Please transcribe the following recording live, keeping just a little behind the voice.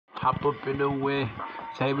Hop up in the wind,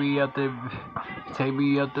 take me out the, take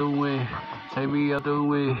me out the wind, take me out the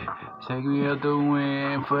wind, take me out the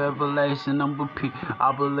wind. Forever lasting, I'm repeat.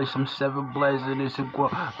 I believe I'm seven blazing. It's a girl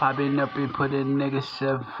popping up and putting niggas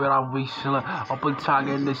 7 foot. I be slow. Up and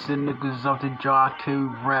talking this and niggas off the jaw. I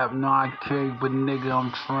can't rap, no I can't, but nigga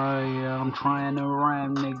I'm trying to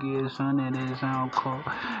rhyme, nigga. It's on it, it sound cool.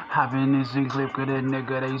 Hopping this and clip of that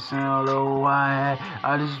nigga, they sound low. I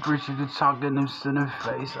just reach you to talk to them in the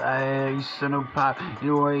face. You son of pop,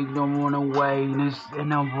 you ain't don't wanna wait. This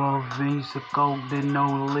and I'm raw veins, a gold, then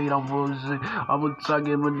no lead. I'm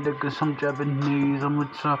talking with niggas, I'm Japanese. I'm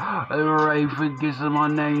talk, right, forgets my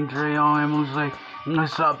name, Dre. I'm like,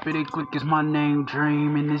 what's up, bitty click is my name,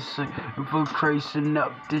 Dream. And this, if we're tracing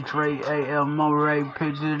up the Dre AM, alright,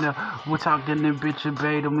 picture up. We're talking the bitch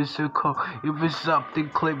about him, it's so cool. If it's up, the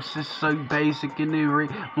clips is so basic and they read.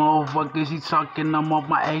 Motherfuckers, he talking, I'm off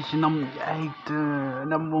my action, I'm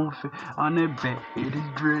and I'm on the back. It is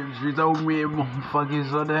drips, it's on me,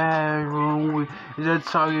 motherfuckers on the hash room. We just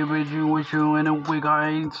talking with you in a week. I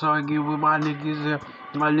ain't talking with my niggas.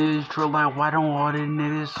 My niggas drill like, why don't all the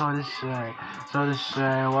niggas so the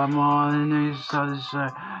same, why more niggas so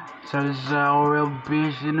the same, real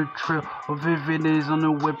bitch in the trip. Of if it is on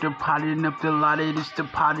the whip, they're potting up the lot, it is the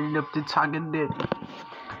potting up the talking dick.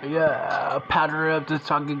 Yeah, powder up the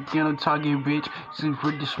talking again, I'm talking bitch. See,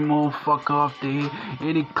 put this motherfucker off the head.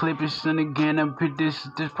 Any clip is sent again, I put this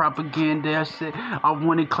propaganda. I said, I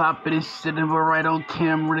wanna clap it and sitting right on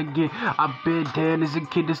camera again. I bet Dan as a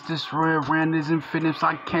kid, this ran is infinite.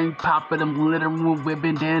 I can't pop it, I'm literal with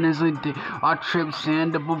bandanas and dick. I trip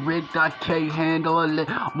sand double rigged, I can't handle it.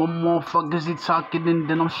 My motherfuckers, he talking and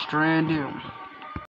then I'm stranded.